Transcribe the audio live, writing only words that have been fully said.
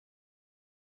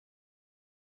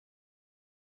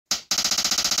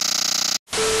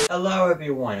Hello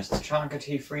everyone, it's the Chonka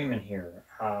T. Freeman here.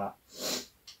 I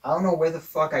don't know where the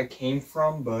fuck I came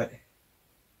from, but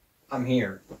I'm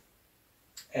here.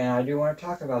 And I do want to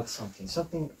talk about something.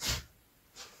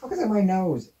 Look at my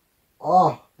nose.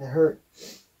 Oh, it hurt.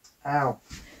 Ow.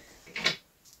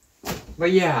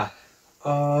 But yeah,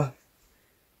 oh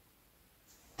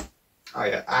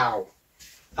yeah, ow.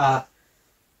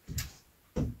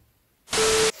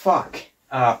 Fuck.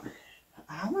 How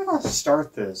am I going to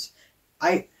start this?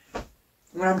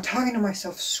 When I'm talking to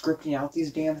myself scripting out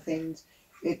these damn things,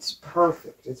 it's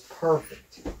perfect. It's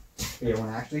perfect. But yeah, when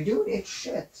I actually do it, it's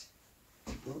shit.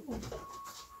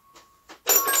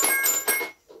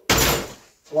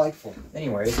 Delightful.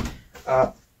 Anyways,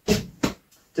 the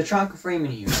Chonka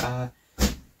Freeman here.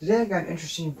 Today I got an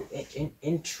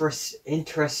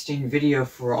interesting video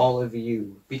for all of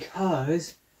you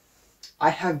because I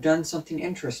have done something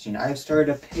interesting. I have started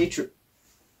a Patreon.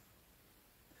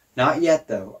 Not yet,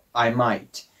 though. I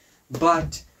might.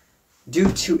 But,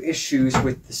 due to issues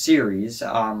with the series,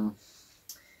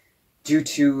 due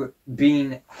to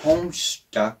being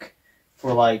homestuck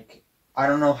for, like, I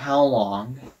don't know how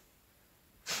long,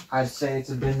 I'd say it's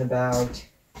been about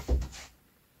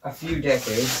a few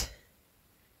decades.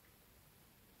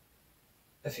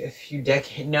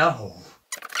 No!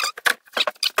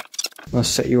 I'll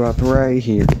set you up right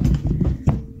here.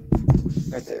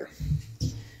 Right there.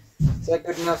 Is that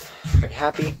good enough? Like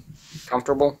happy?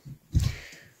 Comfortable?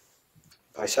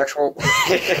 Bisexual?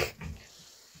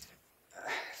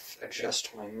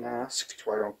 Adjust my mask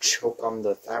so I don't choke on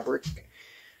the fabric.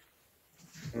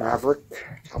 Maverick.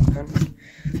 Top Gun.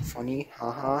 Funny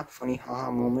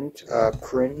haha moment.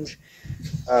 Cringe.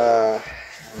 Is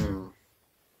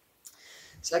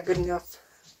that good enough?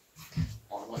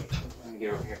 Oh, let me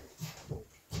get over here.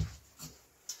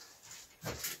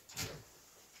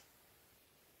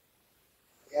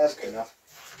 Yeah, that's good enough.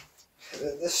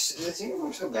 This thing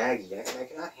looks so baggy. I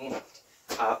cannot handle it.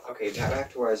 Okay, back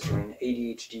to what I was doing.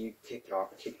 ADHD kicked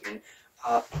in.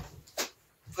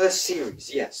 For the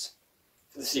series, yes.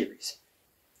 For the series.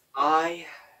 I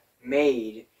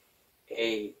made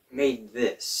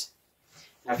this.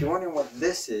 Now, if you're wondering what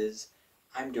this is,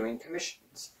 I'm doing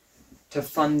commissions to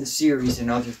fund the series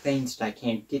and other things that I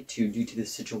can't get to due to the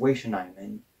situation I'm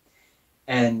in.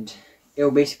 And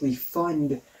it'll basically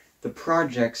fund the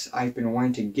projects I've been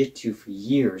wanting to get to for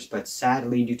years, but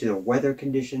sadly, due to the weather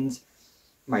conditions,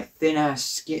 my thin-ass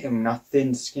skin, not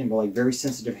thin skin, but like very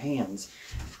sensitive hands,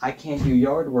 I can't do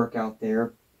yard work out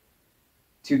there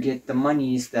to get the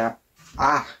monies that,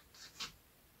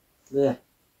 the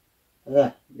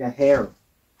hair.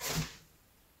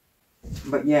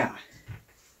 But yeah,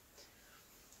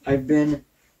 I've been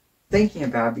thinking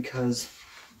about it because,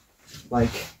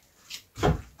 like,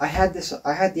 I had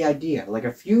the idea, like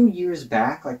a few years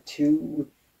back, like 2-3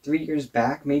 years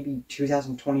back, maybe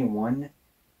 2021,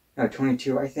 no,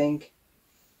 22, I think,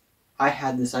 I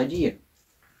had this idea.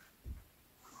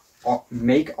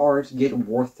 Make art get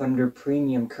War Thunder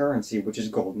premium currency, which is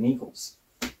golden eagles.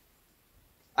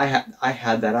 I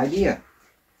had that idea.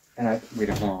 And wait,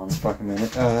 hold on a fucking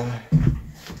minute,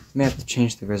 may have to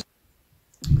change the resolution.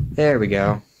 There we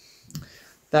go.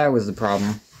 That was the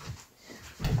problem.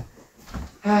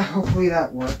 Hopefully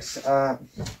that works.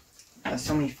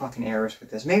 So many fucking errors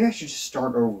with this. Maybe I should just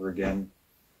start over again.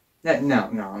 No, I'm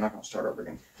not gonna start over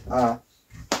again.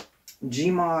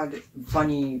 Gmod,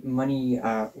 funny, money,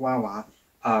 I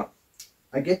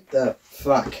get the,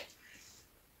 fuck.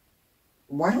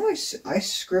 Why do I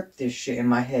script this shit in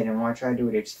my head, and when I try to do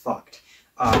it, it's fucked.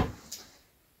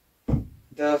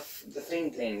 The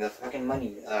thing, the fucking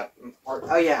money, art,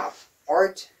 oh yeah,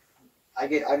 art. I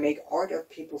make art of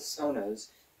people's sonas,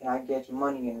 and I get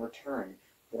money in return,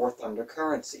 War Thunder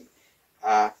currency.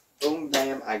 Boom,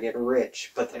 bam, I get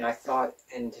rich. But then I thought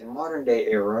into modern day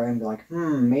era, and be like,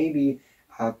 maybe,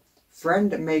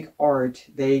 friend make art,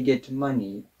 they get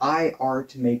money. I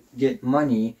art get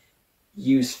money,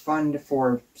 use fund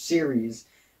for series,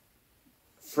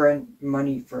 friend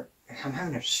money for, I'm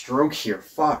having a stroke here,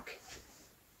 fuck.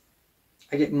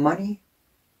 I get money,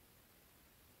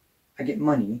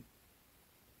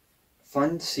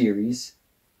 fund series,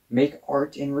 make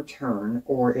art in return,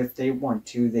 or if they want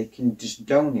to, they can just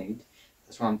donate.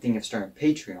 That's why I'm thinking of starting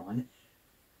Patreon.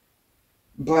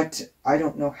 But I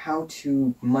don't know how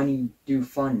to money do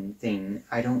fun thing.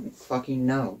 I don't fucking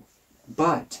know.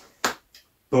 But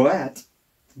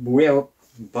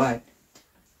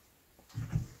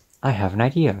I have an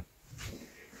idea.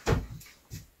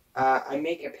 I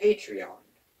make a Patreon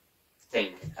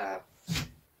thing,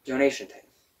 donation thing.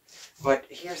 But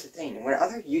here's the thing, when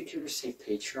other YouTubers say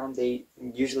Patreon, they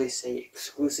usually say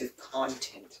exclusive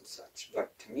content and such.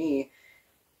 But to me,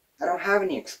 I don't have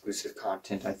any exclusive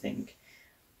content, I think.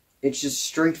 It's just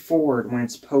straightforward when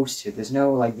it's posted. There's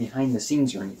no, like, behind the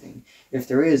scenes or anything. If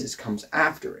there is, it comes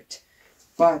after it.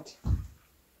 But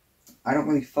I don't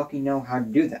really fucking know how to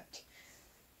do that.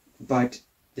 But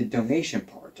the donation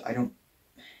part,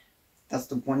 that's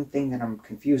the one thing that I'm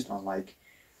confused on. Like,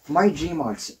 my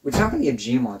Gmods, it's not really a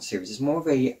Gmod series, it's more of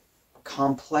a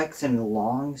complex and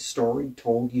long story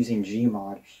told using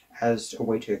Gmod as a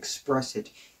way to express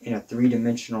it in a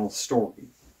three-dimensional story.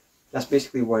 That's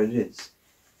basically what it is.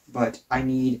 But I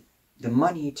need the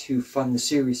money to fund the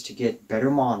series to get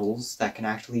better models that can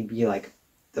actually be like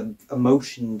the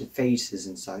emotioned faces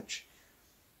and such,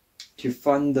 to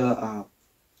fund the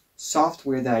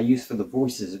software that I use for the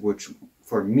voices, which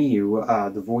for me,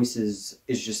 the voices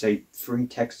is just a free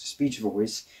text-to-speech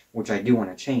voice, which I do want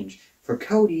to change. For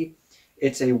Cody,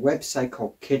 it's a website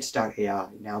called kits.ai.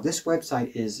 Now, this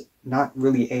website is not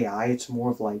really AI, it's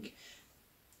more of like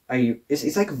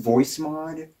it's like a voice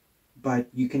mod, but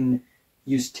you can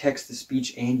use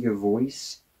text-to-speech and your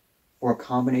voice, or a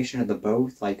combination of the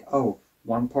both, like, oh,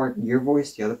 one part your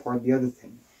voice, the other part the other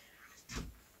thing.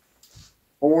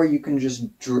 Or you can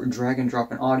just drag and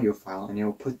drop an audio file, and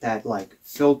it'll put that, like,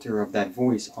 filter of that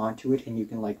voice onto it, and you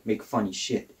can, like, make funny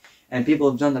shit. And people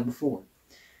have done that before.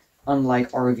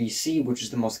 Unlike RVC, which is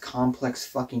the most complex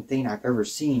fucking thing I've ever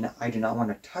seen, I do not want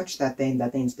to touch that thing.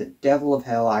 That thing's the devil of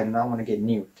hell. I do not want to get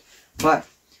near it. But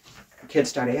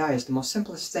Kids.ai is the most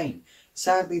simplest thing.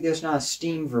 Sadly, there's not a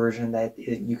Steam version that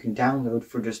you can download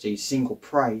for just a single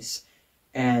price,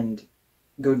 and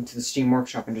go to the Steam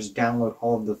Workshop and just download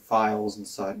all of the files and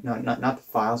such. Not the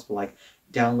files, but like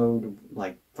download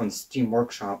like from the Steam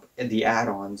Workshop the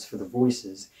add-ons for the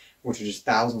voices, which are just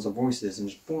thousands of voices, and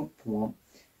just boom, boom.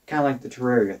 Kind of like the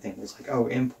Terraria thing. It's like, oh,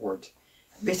 import.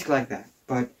 Basically like that.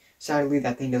 But sadly,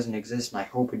 that thing doesn't exist, and I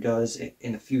hope it does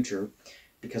in the future,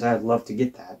 because I'd love to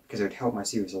get that, because it would help my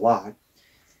series a lot.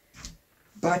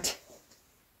 But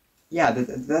yeah,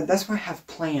 that's what I have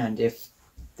planned if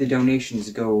the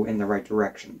donations go in the right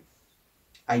direction.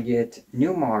 I get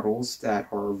new models that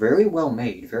are very well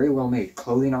made,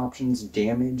 clothing options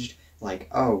damaged, like,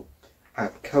 oh,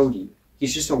 Cody,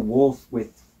 he's just a wolf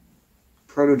with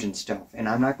protogen stuff, and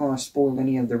I'm not going to spoil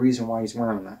any of the reason why he's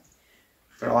wearing that.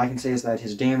 But all I can say is that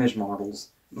his damaged model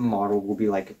will be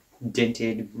like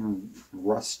dented,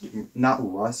 not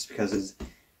rust, because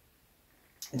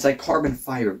it's like carbon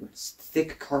fiber, it's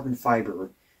thick carbon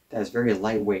fiber that is very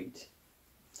lightweight.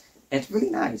 And it's really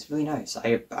nice, really nice.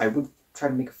 I would try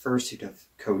to make a fursuit of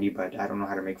Cody, but I don't know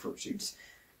how to make fursuits.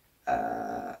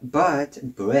 But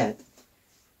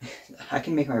I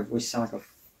can make my voice sound like a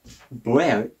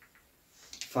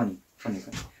funny.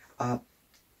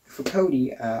 For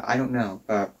Cody, I don't know.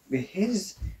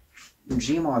 His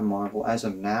Gmod model as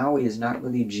of now is not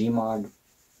really Gmod,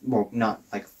 well, not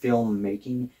like film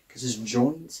making, because his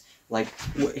joints, like,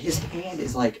 his hand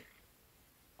is like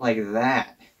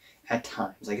that. At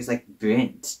times, like, it's like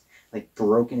bent, like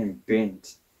broken and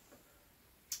bent,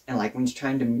 and like when you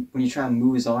try to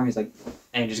move his arm, he's like,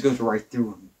 and it just goes right through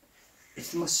him.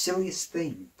 It's the most silliest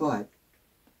thing, but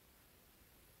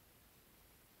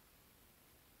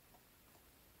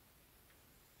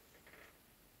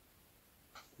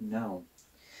no,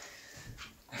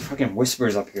 fucking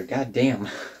whispers up here, god damn.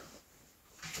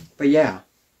 But yeah,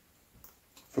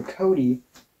 for Cody,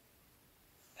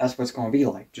 that's what it's gonna be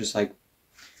like, just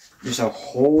a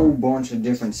whole bunch of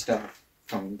different stuff,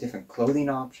 from different clothing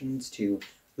options to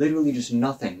literally just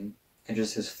nothing, and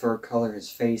just his fur color,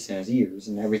 his face, and his ears,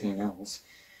 and everything else,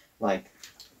 like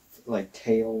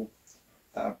tail,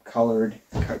 colored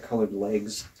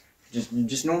legs,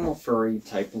 just normal furry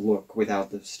type look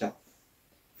without the stuff.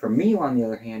 For me, on the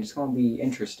other hand, it's gonna be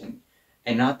interesting,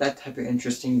 and not that type of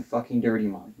interesting, you fucking dirty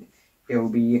mind. It will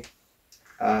be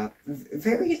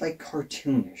very like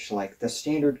cartoonish, like the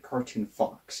standard cartoon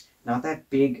fox. Not that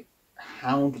big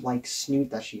hound-like snoot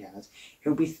that she has.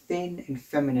 It'll be thin and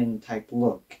feminine type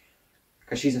look,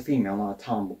 because she's a female, not a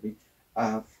tomboy.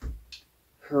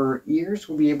 Her ears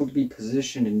will be able to be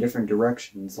positioned in different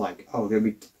directions. Like, oh, they'll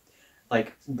be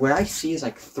like, what I see is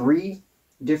like 3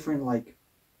 different like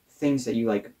things that you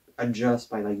like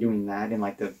adjust by like doing that, and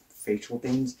like the facial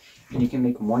things, and you can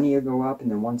make one ear go up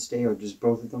and then one stay, or just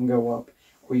both of them go up.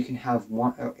 Or you can have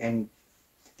one, and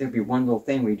there'll be one little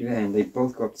thing where you do that, and they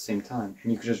both go up at the same time,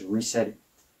 and you can just reset it.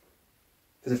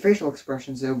 For the facial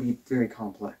expressions, they'll be very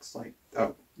complex. Like,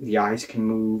 the eyes can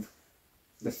move,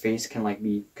 the face can like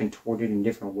be contorted in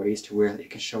different ways to where it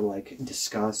can show like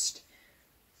disgust.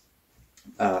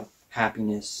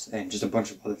 happiness, and just a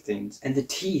bunch of other things. And the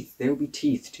teeth, there will be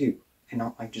teeth too, and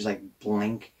not like just like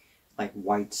blank, like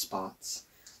white spots,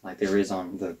 like there is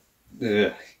on the.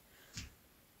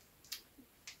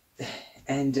 Ugh.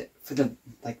 And for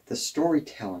the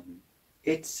storytelling,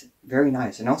 it's very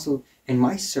nice. And also in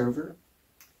my server,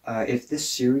 if this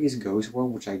series goes well,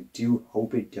 which I do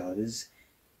hope it does,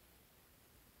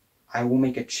 I will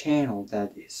make a channel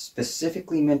that is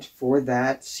specifically meant for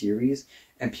that series,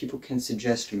 and people can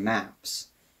suggest maps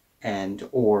and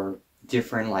or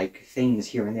different like things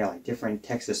here and there, like different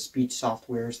text-to-speech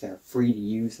softwares that are free to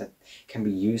use that can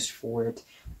be used for it,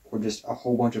 or just a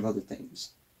whole bunch of other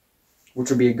things, which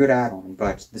would be a good add-on.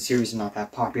 But the series is not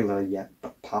that popular yet.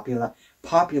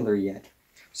 Popular yet.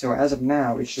 So as of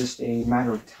now, it's just a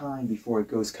matter of time before it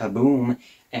goes kaboom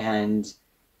and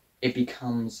it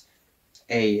becomes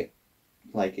a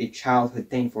childhood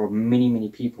thing for many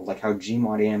people, like how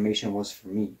Gmod animation was for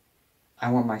me. I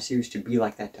want my series to be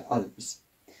like that to others.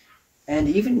 And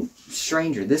even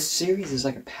stranger, this series is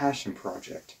like a passion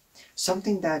project.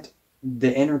 Something that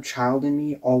the inner child in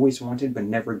me always wanted but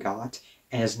never got,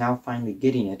 and is now finally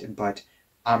getting it, but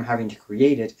I'm having to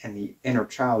create it, and the inner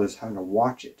child is having to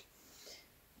watch it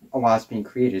while it's being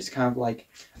created. It's kind of like,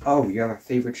 oh, you have a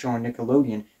favorite show on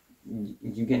Nickelodeon,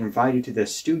 you get invited to the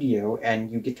studio,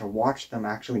 and you get to watch them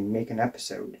actually make an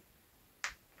episode.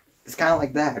 It's kind of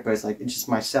like that, but it's like, it's just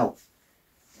myself.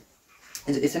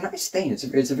 It's a nice thing.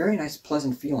 It's a very nice,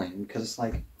 pleasant feeling, because it's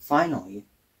like, finally,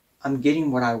 I'm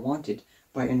getting what I wanted,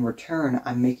 but in return,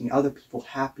 I'm making other people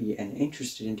happy and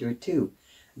interested into it too.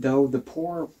 Though the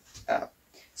poor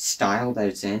style that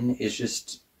it's in is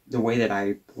just the way that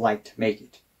I like to make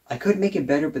it. I could make it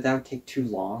better, but that would take too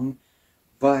long.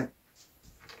 But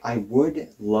I would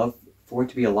love for it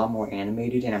to be a lot more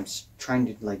animated, and I'm trying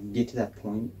to like get to that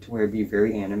point to where it'd be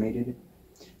very animated,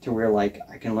 to where like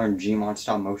I can learn Gmod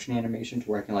stop motion animation, to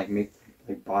where I can like make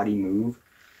like body move.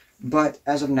 But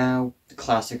as of now, the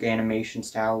classic animation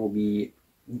style will be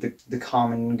the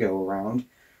common go around.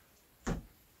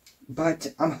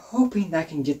 But I'm hoping that I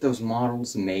can get those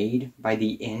models made by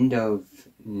the end of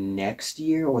next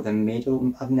year, or the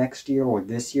middle of next year, or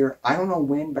this year. I don't know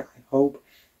when, but I hope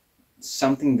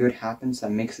something good happens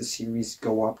that makes the series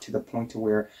go up to the point to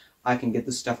where I can get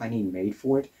the stuff I need made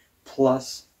for it.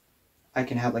 Plus, I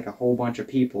can have like a whole bunch of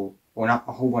people, well, not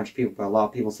a whole bunch of people, but a lot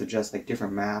of people suggest like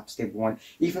different maps they want,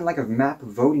 even like a map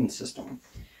voting system.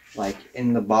 Like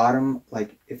in the bottom,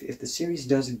 like if the series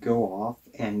doesn't go off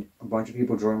and a bunch of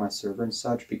people join my server and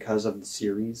such because of the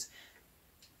series,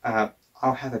 I'll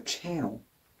have a channel,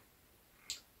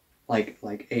 like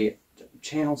a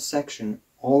channel section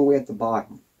all the way at the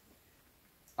bottom,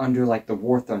 under like the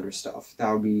War Thunder stuff.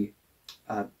 That would be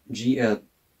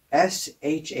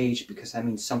SHH, because that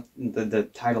means something. The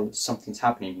title is Something's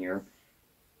Happening Here.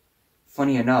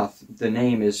 Funny enough, the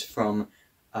name is from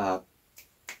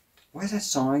what is that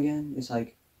song again? It's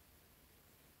like,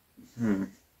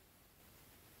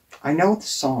 I know the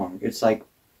song. It's like,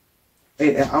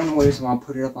 I don't know what it is. I'll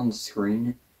put it up on the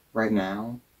screen right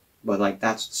now, but like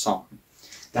that's the song.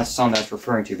 That's the song that's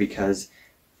referring to, because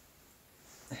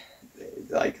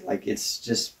like it's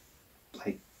just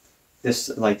like this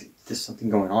there's something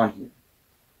going on here,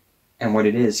 and what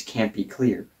it is can't be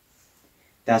clear.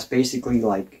 That's basically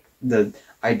like the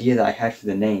idea that I had for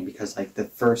the name, because like the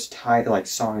first title like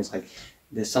song is like,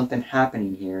 there's something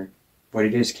happening here, what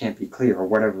it is can't be clear, or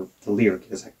whatever the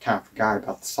lyric is. I kind of forgot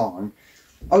about the song.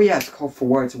 Oh yeah, it's called For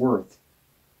What It's Worth.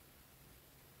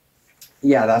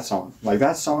 Yeah, that song. Like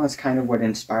that song is kind of what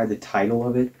inspired the title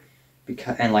of it,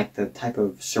 because and like the type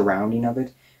of surrounding of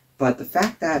it. But the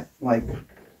fact that like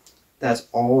that's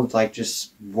all like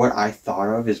just what I thought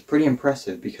of is pretty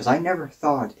impressive, because I never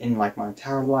thought in like my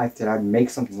entire life that I'd make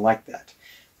something like that.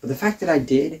 But the fact that I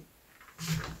did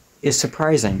is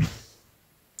surprising.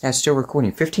 That's still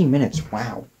recording. 15 minutes.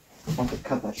 Wow. I want to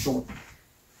cut that short.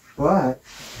 But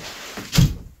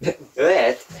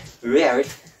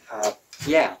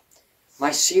yeah. My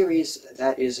series,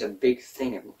 that is a big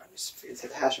thing of mine. It's a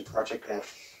passion project that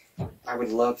I would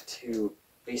love to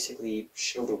basically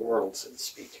show the world, so to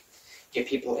speak. Get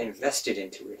people invested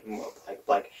into it, more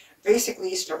like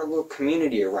basically start a little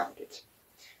community around it,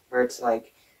 where it's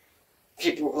like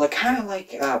people like kind of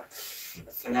like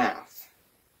FNAF,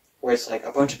 where it's like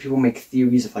a bunch of people make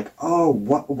theories of like, oh,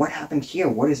 what happened here?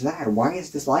 What is that? Why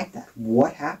is this like that?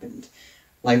 What happened?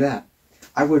 Like that.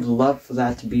 I would love for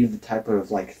that to be the type of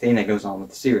like thing that goes on with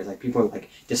the series. Like people are like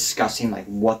discussing like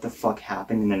what the fuck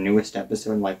happened in the newest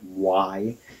episode and like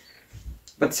why.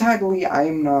 But sadly,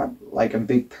 I'm not like a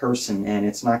big person, and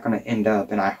it's not going to end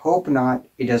up, and I hope not,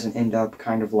 it doesn't end up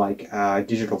kind of like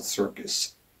Digital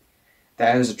Circus.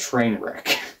 that is a train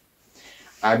wreck.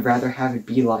 I'd rather have it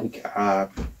be like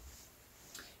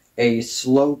a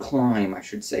slow climb, I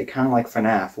should say, kind of like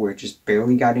FNAF, where it just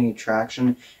barely got any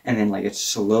traction, and then like it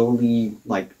slowly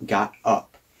like got up.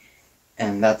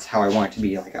 And that's how I want it to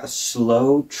be, like a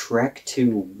slow trek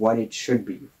to what it should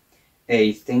be.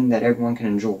 A thing that everyone can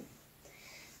enjoy.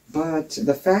 But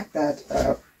the fact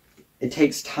that it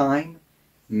takes time,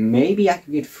 maybe I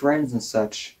could get friends and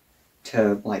such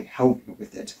to like help me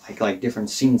with it, like different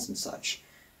scenes and such.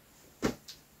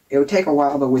 It would take a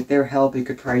while, but with their help, it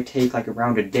could probably take like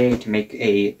around a day to make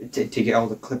to get all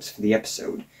the clips for the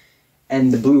episode.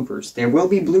 And the bloopers. There will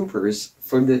be bloopers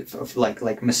for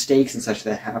like mistakes and such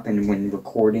that happen when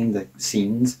recording the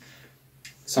scenes.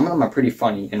 Some of them are pretty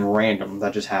funny and random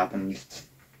that just happened.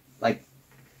 Like,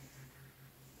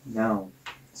 no,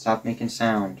 stop making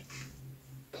sound.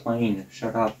 Plane,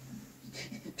 shut up.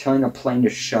 Telling a plane to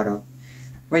shut up.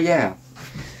 But yeah,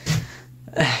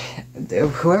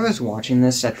 whoever's watching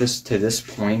this to this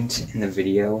point in the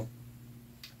video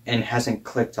and hasn't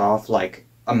clicked off like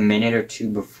a minute or two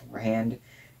beforehand,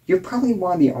 you're probably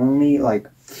one of the only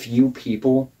like few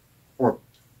people or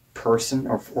person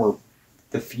or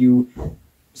the few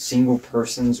single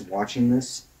persons watching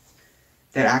this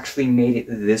that actually made it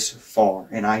this far,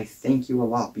 and I thank you a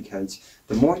lot, because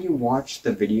the more you watch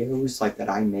the videos like that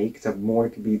I make, the more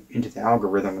it can be into the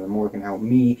algorithm, and the more it can help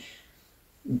me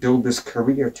build this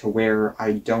career to where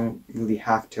I don't really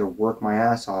have to work my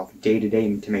ass off day to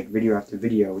day to make video after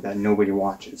video that nobody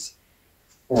watches.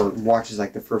 Or watches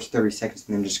like the first 30 seconds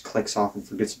and then just clicks off and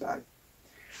forgets about it.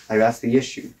 Like, that's the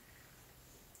issue.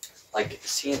 Like,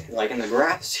 see, like in the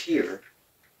graphs here,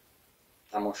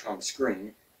 I'm going to show on the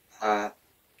screen,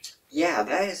 yeah,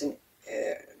 that is an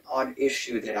odd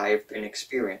issue that I have been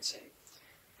experiencing.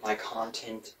 My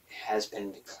content has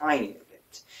been declining a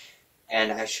bit.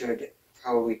 And I should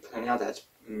probably point out that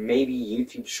maybe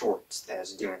YouTube Shorts that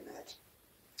is doing that.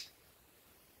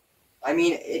 I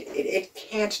mean, it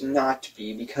can't not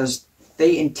be, because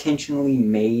they intentionally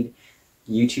made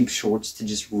YouTube Shorts to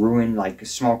just ruin, like,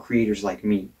 small creators like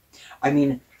me. I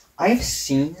mean, I've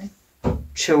seen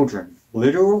children,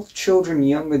 literal children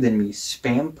younger than me,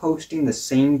 spam posting the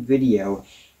same video,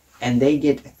 and they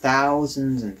get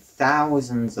thousands and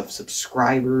thousands of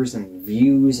subscribers and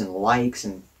views and likes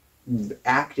and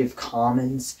active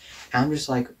comments. And I'm just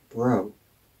like, bro,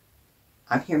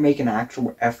 I'm here making an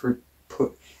actual effort,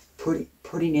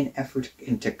 putting in effort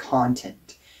into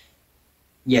content.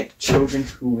 Yet children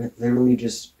who literally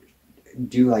just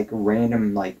do like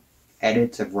random like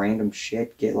edits of random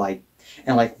shit get like,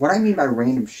 and like what I mean by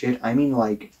random shit, I mean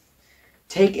like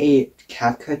take a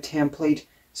CapCut template,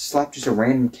 slap just a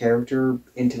random character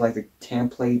into like the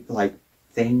template like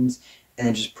things, and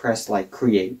then just press like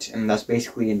create, and that's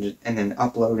basically and then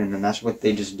upload, and then that's what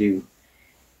they just do.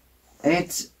 And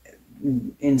it's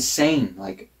insane.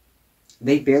 Like,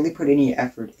 they barely put any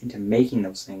effort into making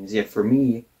those things. Yet for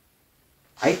me,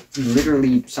 I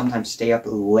literally sometimes stay up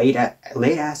late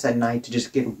ass at night to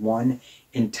just get one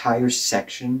entire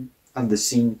section of the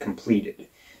scene completed.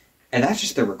 And that's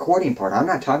just the recording part. I'm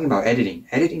not talking about editing.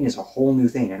 Editing is a whole new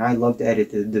thing, and I love to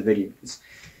edit the videos.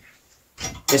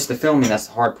 It's the filming that's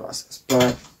the hard process.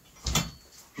 But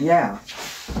yeah,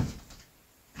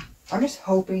 I'm just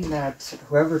hoping that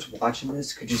whoever's watching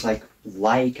this could just like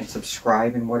and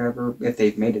subscribe and whatever if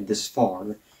they've made it this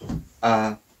far.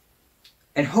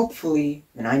 And hopefully,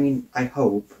 and I mean I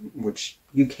hope, which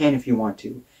you can if you want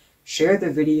to, share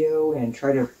the video and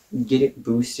try to get it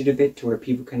boosted a bit to where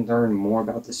people can learn more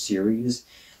about the series,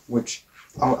 which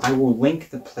I will link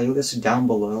the playlist down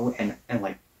below and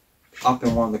like up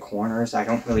in one of the corners. I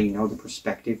don't really know the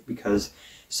perspective because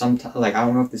sometimes, like, I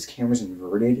don't know if this camera's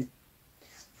inverted.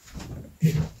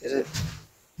 Is it?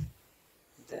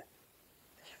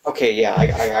 Okay, yeah,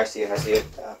 I see it, I see it.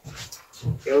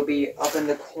 It'll be up in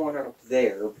the corner up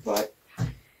there, but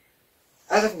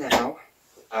as of now,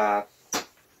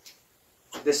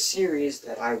 the series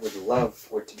that I would love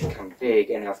for it to become big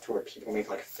enough to where people make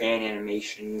like fan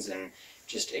animations and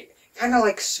just kind of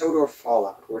like Soda or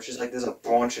Fallout, which is like there's a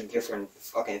bunch of different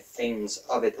fucking things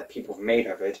of it that people have made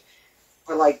of it,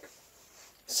 but like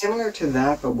similar to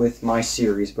that, but with my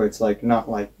series, but it's like not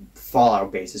like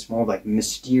Fallout based. It's more like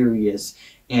mysterious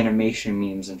animation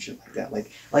memes and shit like that,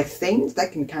 like things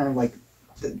that can kind of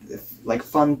like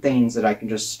fun things that I can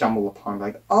just stumble upon,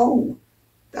 like, oh,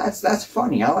 that's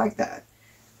funny, I like that.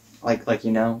 Like,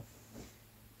 you know,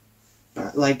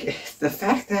 but like the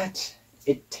fact that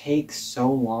it takes so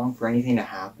long for anything to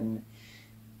happen,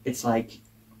 it's like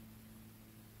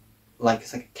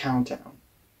it's like a countdown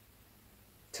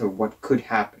to what could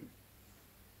happen.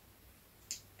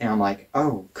 And I'm like,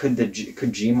 oh, could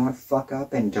Gmod fuck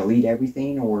up and delete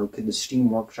everything, or could the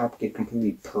Steam Workshop get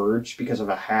completely purged because of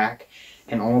a hack,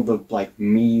 and all the like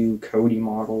Miyu Cody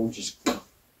model just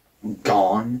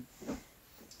gone?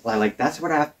 Like that's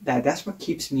that's what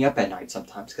keeps me up at night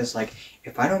sometimes. Because like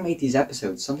if I don't make these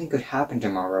episodes, something could happen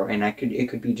tomorrow, and it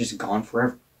could be just gone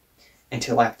forever.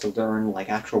 Until I have to learn like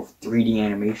actual 3D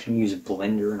animation, use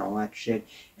Blender and all that shit,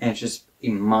 and it's just a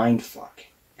mind fuck,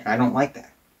 and I don't like that.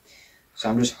 So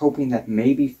I'm just hoping that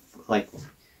maybe, like,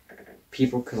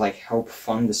 people could, like, help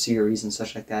fund the series and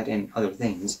such like that and other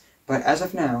things. But as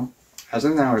of now,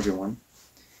 everyone,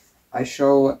 I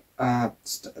shall,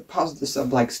 pause this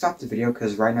up, like, stop the video,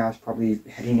 because right now it's probably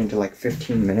heading into, like,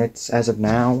 15 minutes as of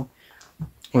now.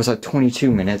 It was, like, 22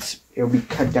 minutes. It'll be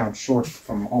cut down short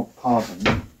from all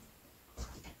pausing.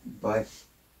 But,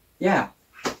 yeah.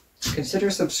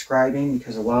 Consider subscribing,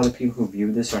 because a lot of the people who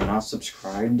view this are not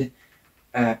subscribed.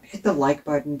 Hit the like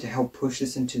button to help push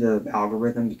this into the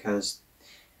algorithm, because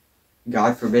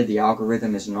God forbid the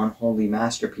algorithm is an unholy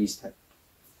masterpiece that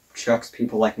chucks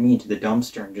people like me into the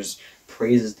dumpster and just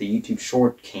praises the YouTube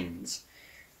short kings.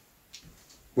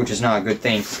 Which is not a good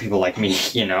thing for people like me,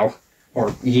 you know?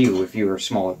 Or you, if you're a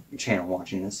small channel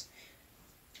watching this.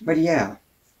 But yeah.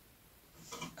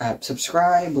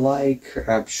 Subscribe, like,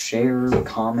 share,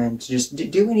 comment, just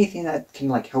do anything that can,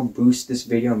 like, help boost this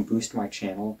video and boost my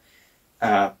channel.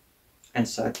 And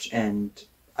such, and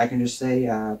I can just say,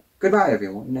 goodbye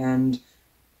everyone, and,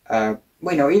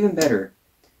 wait, no, even better,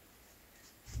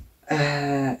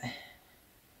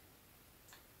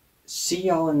 see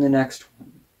y'all in the next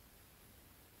one.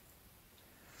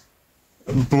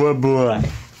 Bye-bye.